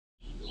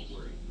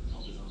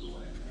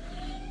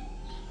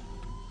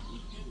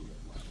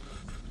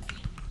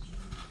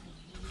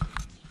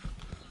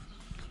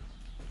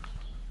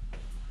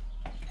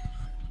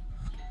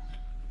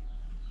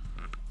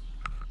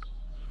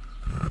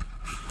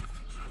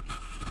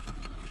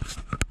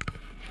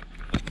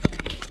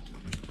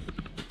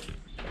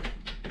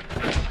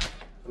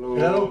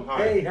Hello.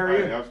 Hi. Hey, how are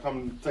you? I was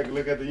coming to take a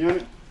look at the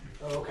unit.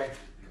 Oh, okay.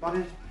 Come on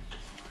in.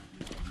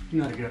 You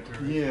know how to get up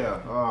there, right?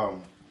 Yeah.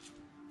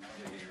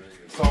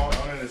 So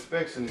on an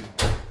inspection,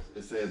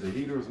 it says the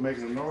heater is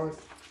making a noise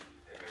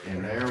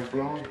and the air is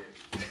blowing.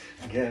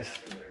 I guess.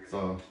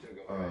 So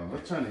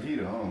let's turn the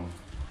heater on.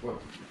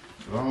 What?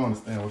 I don't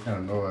understand what kind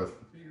of noise.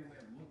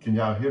 Can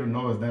y'all hear the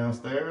noise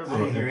downstairs? I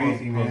didn't hear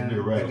anything, man.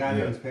 The guy that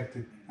Yeah.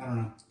 inspected, I don't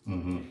know.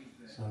 Mm-hmm.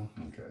 So.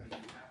 Okay.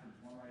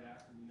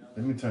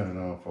 Let me turn it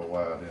on for a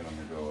while, then I'm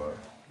gonna go up.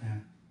 Yeah.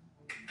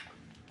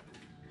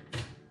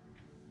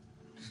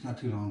 Just not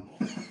too long.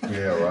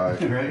 Yeah,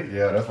 right. Right?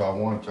 Yeah, that's why I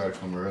want to try to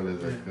come early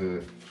as I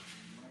could.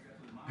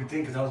 Good thing,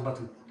 because I was about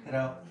to head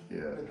out.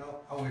 Yeah.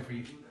 I'll wait for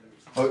you.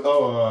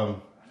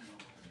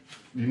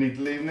 You need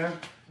to leave now?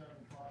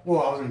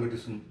 Well, I was gonna go do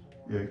some.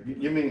 Yeah,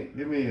 give me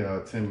 10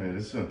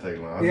 minutes. It shouldn't take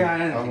long.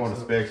 I want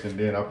inspection,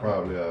 then I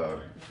probably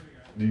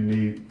do you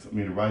need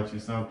me to write you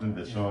something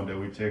that's showing that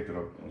we checked it?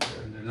 Okay.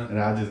 And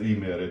I'll just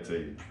email it to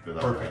you.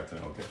 Perfect.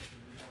 Okay.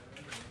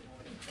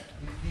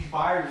 These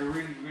buyers are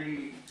really,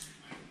 really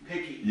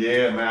picky.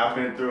 Yeah, man, I've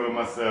been through it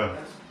myself.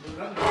 There's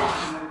nothing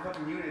wrong with that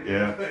fucking unit.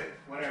 Yeah. But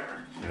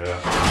whatever.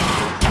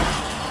 Yeah.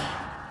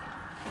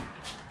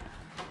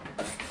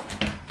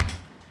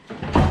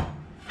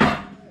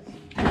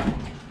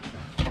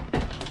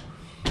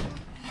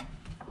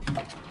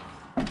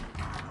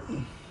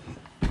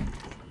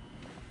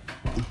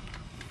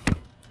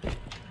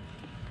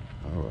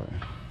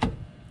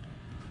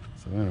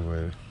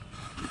 Anyway,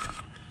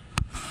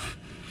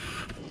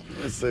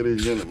 let's say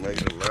this unit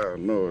makes a loud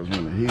noise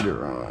when the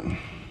heater on.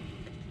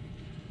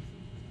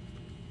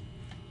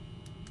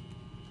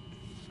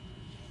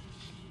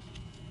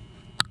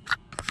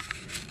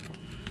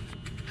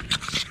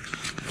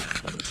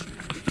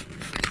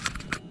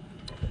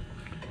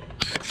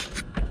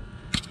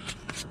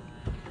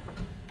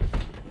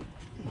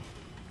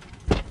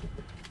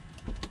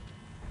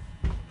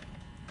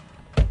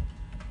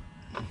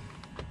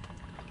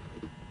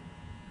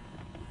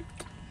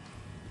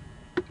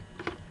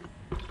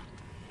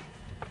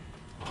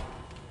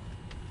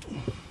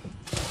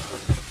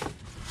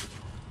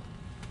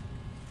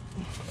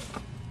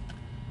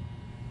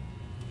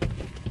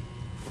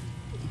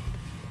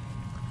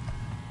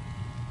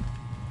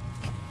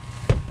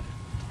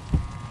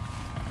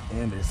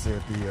 And they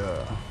said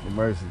the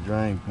emergency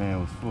drain pan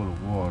was full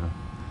of water,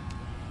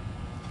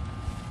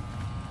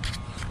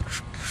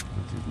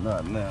 which is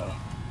not now.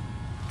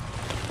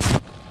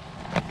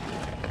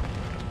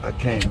 I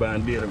came by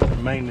and did a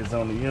maintenance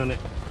on the unit.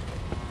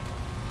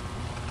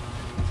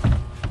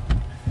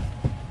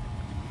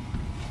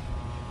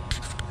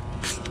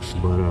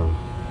 But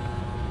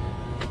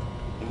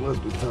we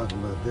must be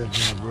talking about that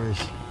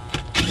vibration.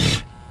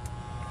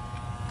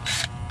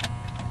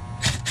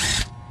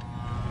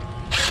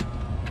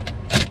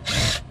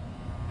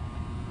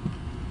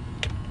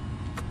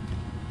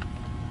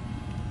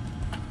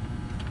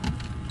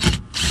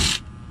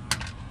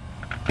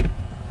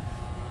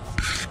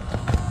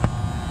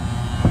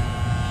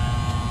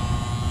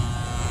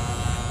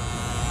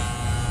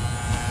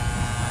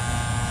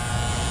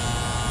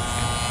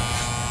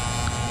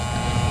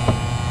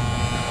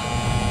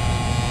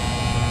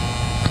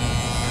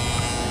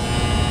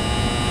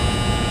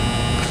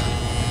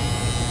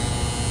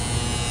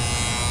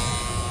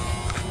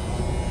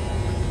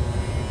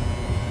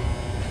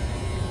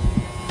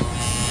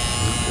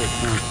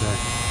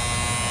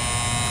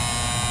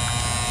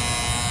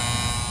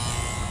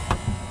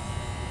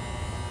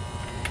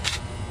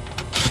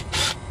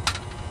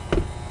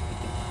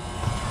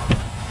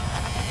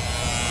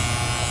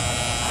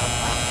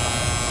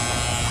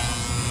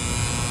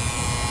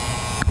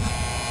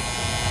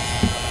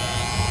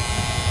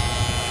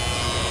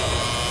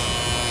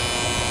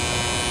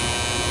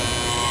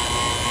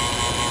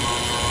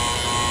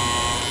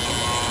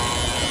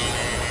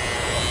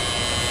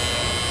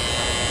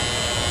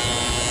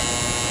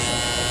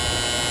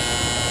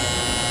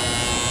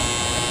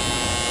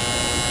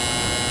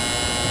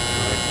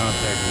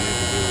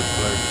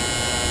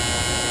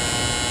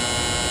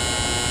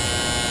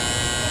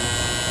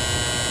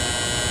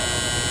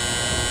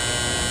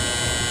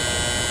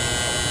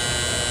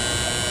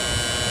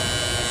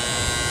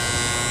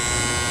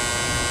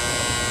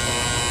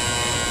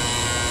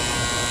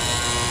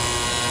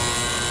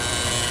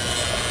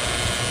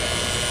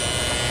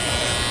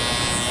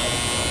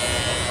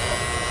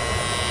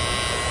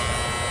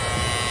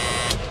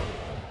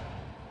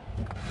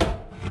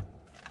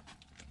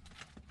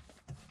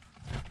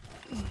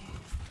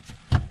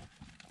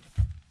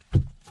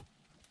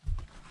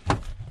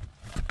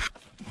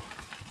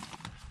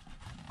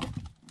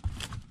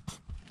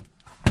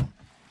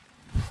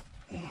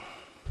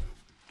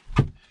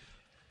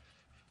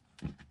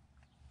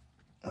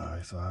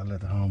 So I let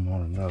the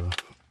homeowner know,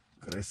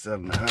 because they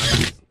selling the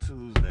house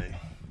Tuesday.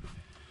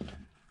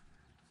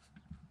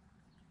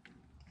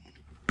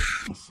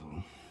 So,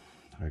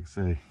 like I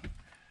say,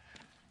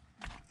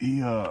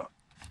 he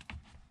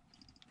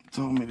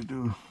told me to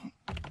do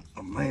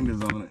a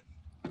maintenance on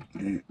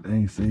it. They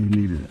ain't say he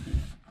needed it.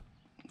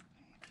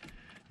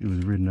 It was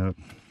written up.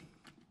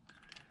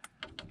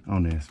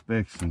 on the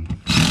inspection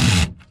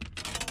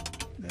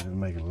that is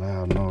making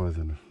loud noise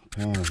and the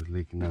pan is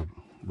leaking up,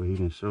 but he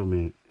didn't show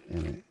me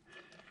in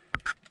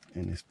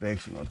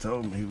inspection. I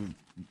told him he was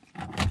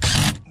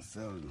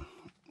selling,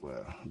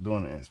 well,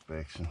 doing the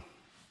inspection,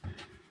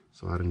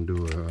 so I didn't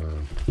do a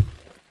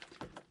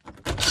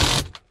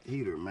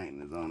heater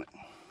maintenance on it.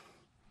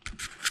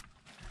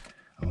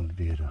 I only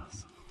did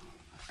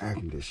air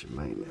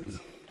conditioner maintenance.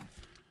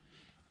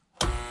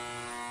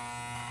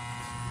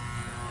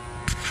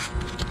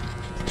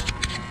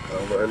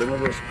 Alright, let me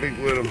go speak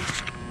with him.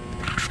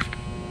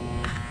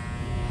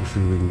 Let's see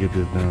if we can get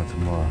this done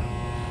tomorrow.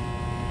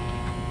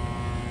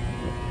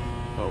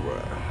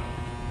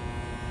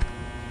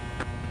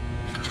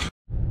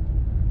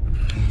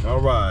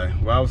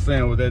 Alright, well, I was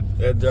saying with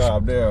that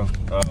job there,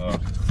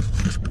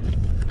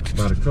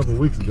 about a couple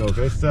weeks ago,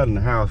 they selling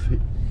the house.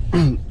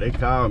 They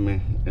called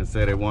me and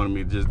said they wanted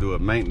me to just do a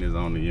maintenance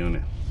on the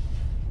unit.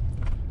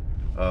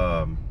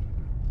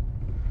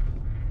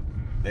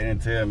 They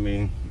didn't tell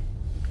me.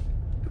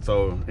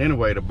 So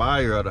anyway, the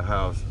buyer of the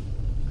house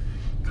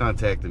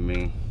contacted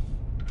me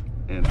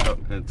and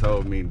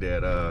told me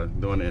that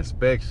during the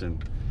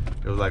inspection,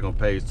 it was like on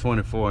page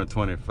 24 and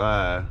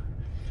 25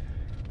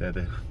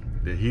 that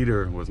the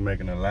heater was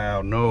making a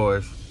loud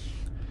noise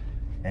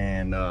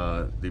and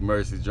the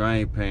emergency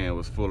drain pan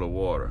was full of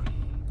water.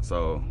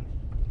 So,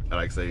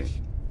 like I say,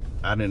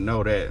 I didn't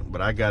know that,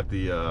 but I got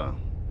the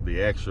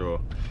actual.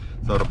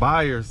 So the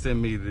buyer sent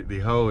me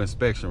the whole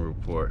inspection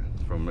report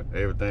from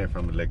everything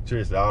from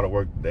electricity, all the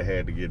work they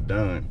had to get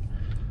done.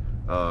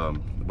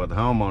 But the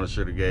homeowner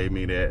should have gave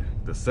me that.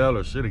 The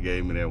seller should have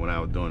gave me that when I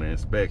was doing the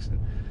inspection,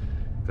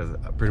 because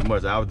pretty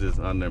much I was just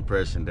under the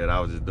impression that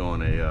I was just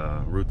doing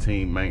a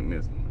routine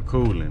maintenance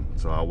cooling.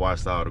 So I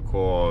washed all the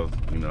coils,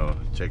 you know,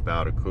 checked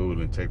all the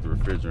cooling, checked the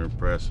refrigerant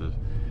pressures,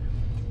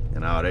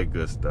 and all that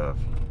good stuff.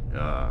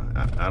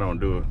 I don't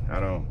do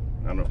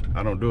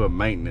a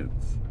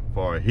maintenance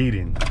for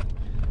heating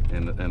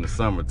in the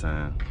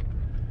summertime,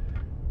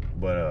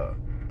 but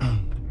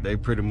they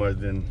pretty much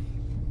didn't,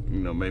 you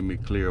know, made me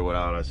clear what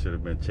all I should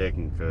have been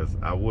checking, because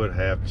I would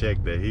have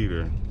checked the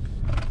heater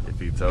if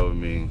he told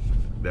me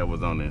that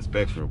was on the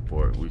inspection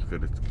report. We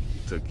could have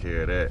took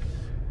care of that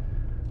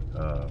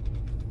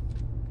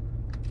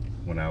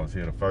when I was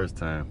here the first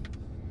time.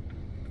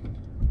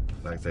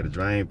 Like I said, the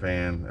drain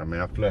pan, I mean,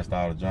 I flushed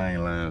all the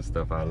drain line and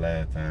stuff out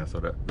last time, so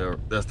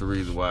that's the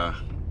reason why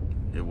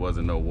it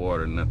wasn't no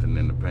water, nothing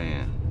in the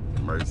pan,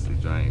 emergency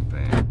drain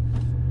pan.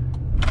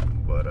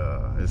 But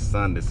it's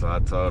Sunday, so I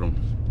told him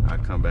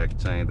I'd come back and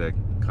change that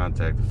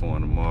contact for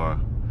him tomorrow.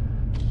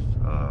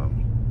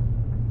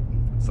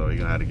 So he's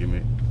gonna have to give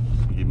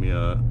me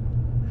a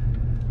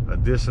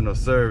additional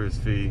service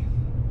fee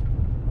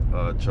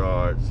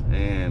charge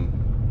and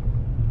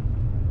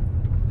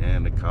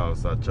the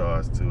cost I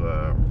charge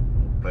to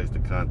place the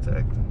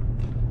contact.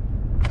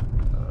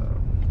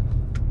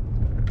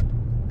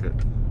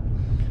 Good.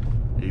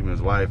 Even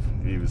his wife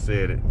even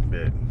said it,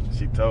 that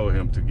she told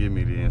him to give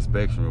me the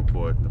inspection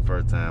report the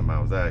first time I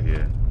was out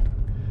here,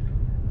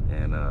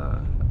 and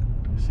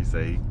she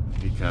said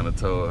he kind of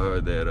told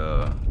her that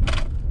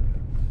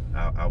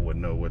I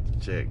wouldn't know what to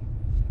check,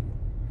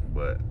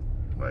 but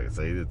like I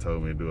said, he just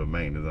told me to do a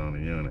maintenance on the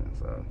unit,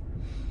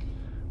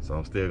 so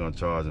I'm still gonna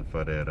charge him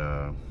for that,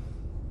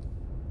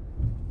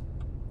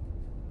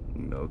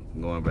 you know,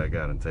 going back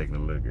out and taking a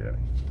look at it.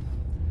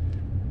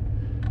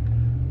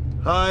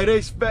 Alright,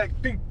 HVAC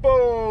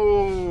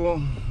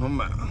people,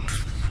 I'm out.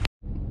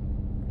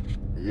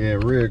 Yeah,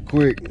 real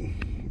quick,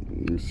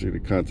 let me see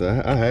the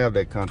contact. I have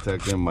that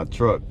contact in my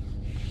truck,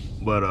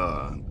 but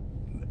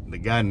the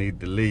guy needs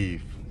to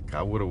leave.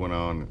 I would have went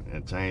on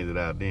and changed it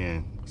out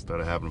then instead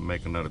of having to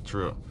make another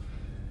trip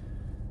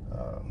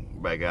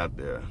back out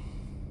there.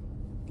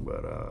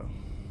 But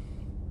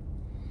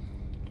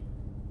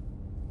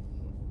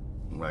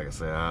like I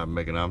say, I'm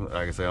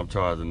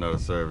charging another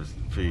service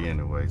fee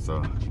anyway.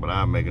 So, but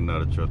I'll make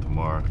another trip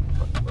tomorrow.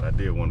 But I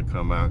did want to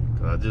come out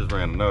because I just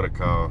ran another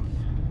call.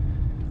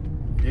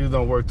 Usually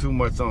don't work too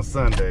much on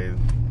Sundays,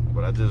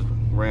 but I just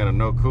ran a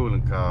no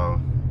cooling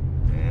call,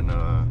 and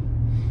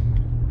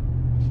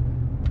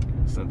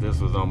since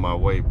this was on my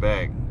way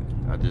back,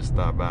 I just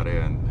stopped by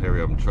there and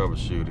hurry up and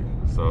troubleshoot it.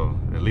 So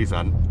at least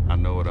I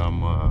know what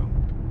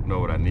know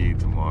what I need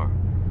tomorrow.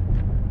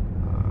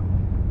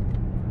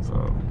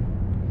 So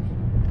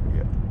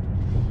yeah,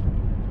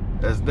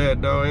 that's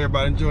that though.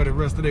 Everybody enjoy the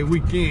rest of their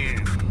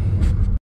weekend.